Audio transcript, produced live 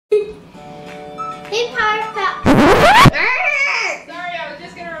Hey, Sorry, I was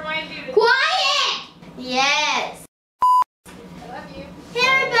just gonna remind you to... Quiet! Yes. I love you. Hey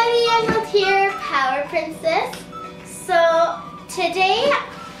everybody, I'm here, PowerPrinssess. So today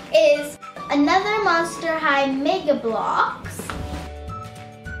is another Monster High MegaBloks.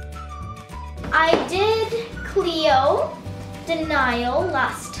 I did Cleo Denial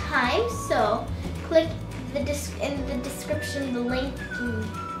last time, so click in the description the link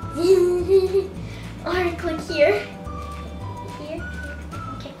or click here. Okay.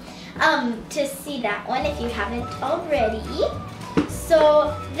 To see that one if you haven't already.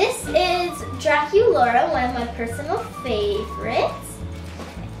 So this is Draculaura, one of my personal favorites.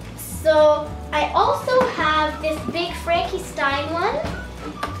 So I also have this big Frankenstein one,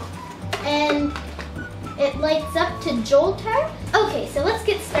 and it lights up to jolt her. Okay, so let's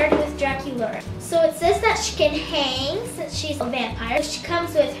get started with Draculaura. So it says that she can hang since she's a vampire. She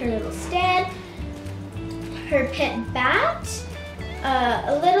comes with her little stand, her pet bat,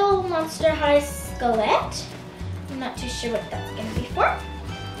 a little Monster High skeleton. I'm not too sure what that's gonna be for.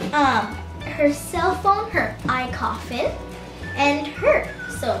 Her cell phone, her eye coffin, and her.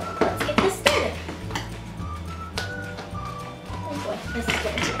 So let's get this started. Oh boy, this is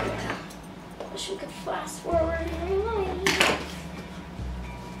gonna take a while. Wish we could fast forward in real life.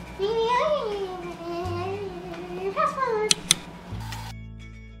 Fast forward.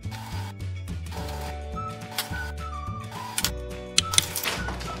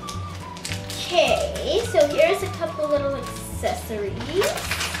 Okay, so here's a couple little accessories.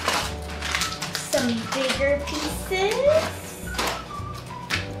 Some bigger pieces.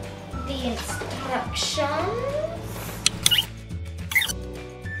 The instructions.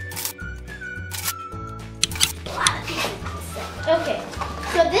 Okay,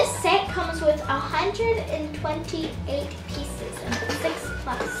 so this set comes with 128 pieces and 6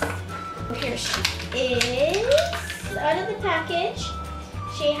 plus. Here she is out of the package.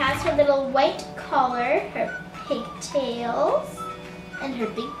 She has her little white collar, her pigtails, and her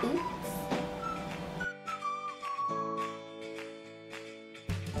big boots.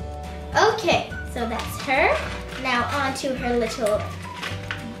 Okay, so that's her. Now on to her little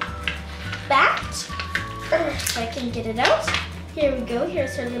bat. If I can get it out. Here we go.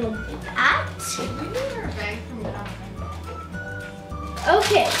 Here's her little bat.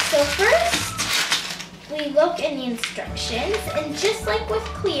 Okay, so first we look in the instructions, and just like with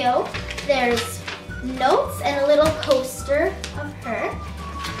Cleo, there's notes and a little poster of her,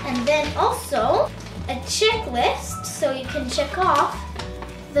 and then also a checklist so you can check off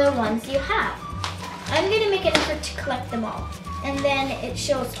the ones you have. I'm going to make an effort to collect them all, and then it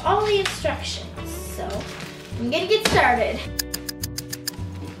shows all the instructions. So I'm going to get started.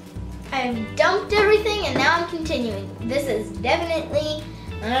 I've dumped everything and now I'm continuing. This is definitely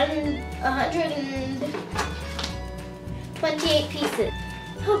 128 pieces.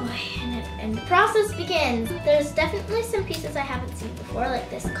 Oh boy, and the process begins. There's definitely some pieces I haven't seen before, like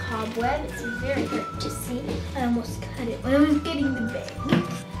this cobweb. It's very hard to see. I almost cut it when I was getting the bag.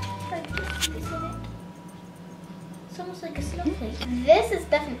 It's almost like a snowflake. This is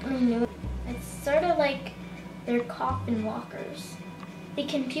definitely new. It's sort of like their coffin walkers. The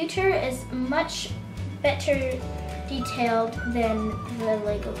computer is much better detailed than the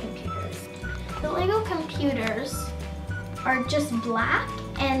Lego computers. The Lego computers are just black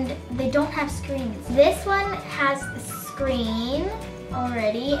and they don't have screens. This one has a screen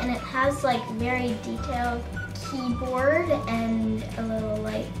already, and it has like very detailed keyboard and a little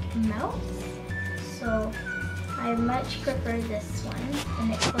like mouse. So I much prefer this one,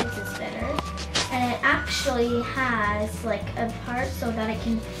 and it closes better. And it actually has like a part so that it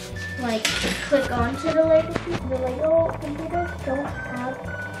can like click onto the Lego piece. The Lego computers don't have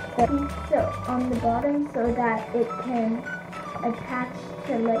the piece on the bottom so that it can attach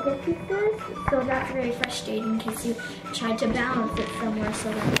to Lego pieces. So that's very frustrating because you try to balance it somewhere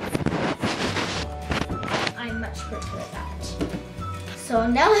so that it's, I much prefer that. So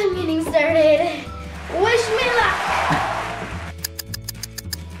now I'm getting started. Wish me luck!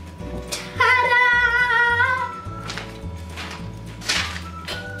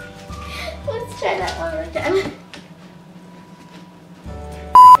 Try that one more time.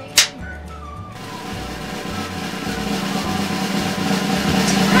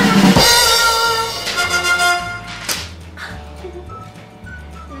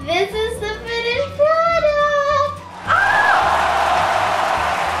 This is the finished product.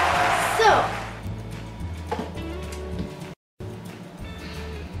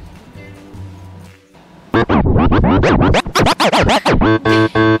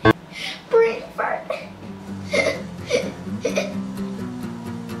 Brain fart.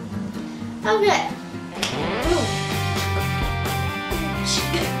 Okay.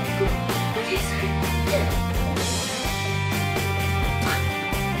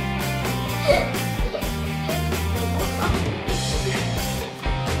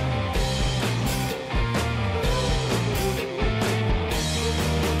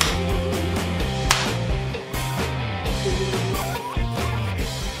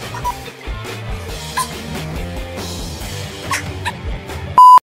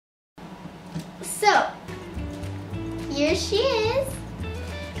 here she is.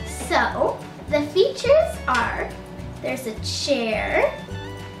 So, the features are, there's a chair,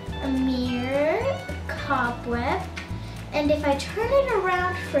 a mirror, a cobweb, and if I turn it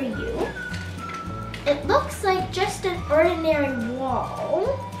around for you, it looks like just an ordinary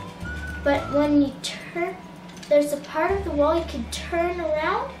wall, but when you turn, there's a part of the wall you can turn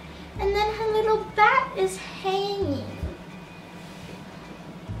around, and then her little bat is hanging.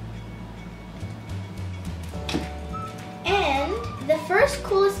 And the first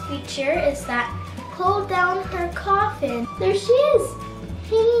coolest feature is that pull down her coffin. There she is,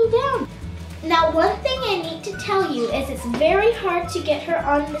 hanging down. Now, one thing I need to tell you is it's very hard to get her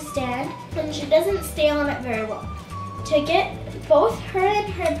on the stand and she doesn't stay on it very well. To get both her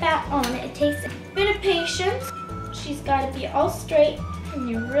and her bat on it takes a bit of patience. She's got to be all straight and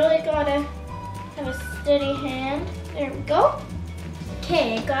you really got to have a steady hand. There we go.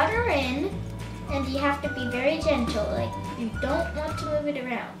 Okay, I got her in and you have to be very gentle, like you don't want to move it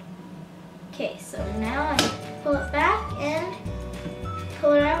around. Okay, so now I pull it back and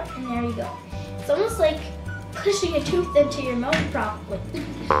pull her out and there you go. It's almost like pushing a tooth into your mouth probably.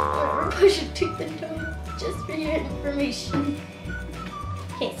 Or push a tooth into my mouth, just for your information.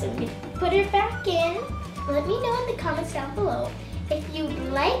 Okay, so we put her back in. Let me know in the comments down below if you'd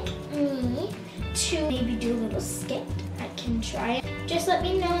like me to maybe do a little skit. I can try it. Just let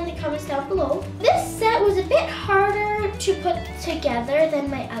me know in the comments down below. This set was a bit harder to put together than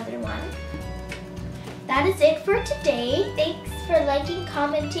my other one. That is it for today. Thanks for liking,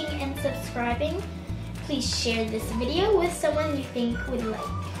 commenting, and subscribing. Please share this video with someone you think would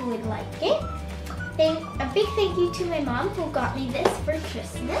like it. A big thank you to my mom who got me this for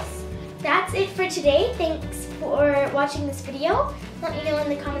Christmas. That's it for today. Thanks for watching this video. Let me know in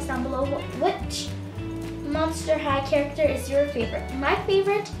the comments down below which Monster High character is your favorite. My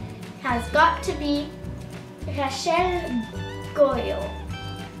favorite has got to be Rachel Goyle.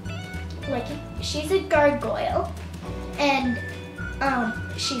 Like, she's a gargoyle, and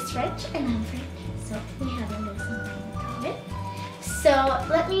she's French and I'm French, so we have a little something in common. So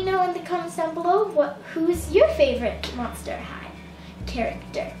let me know in the comments down below who's your favorite Monster High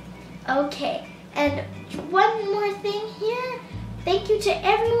character. Okay, and one more thing here. Thank you to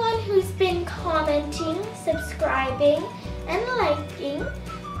everyone who's been commenting, subscribing, and liking.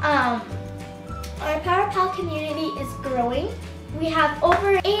 Our Power Pal community is growing. We have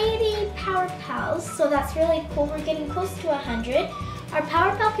over 80 Power Pals, so that's really cool. We're getting close to 100. Our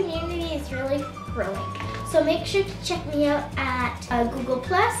Power Pal community is really growing. So make sure to check me out at Google+,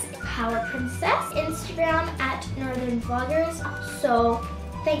 PowerPrinssess, Instagram at Northern Vloggers. So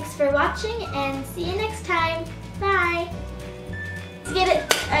thanks for watching and see you next time. Bye. Let's get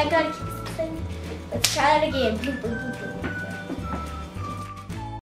it. I gotta keep this thing. Let's try it again.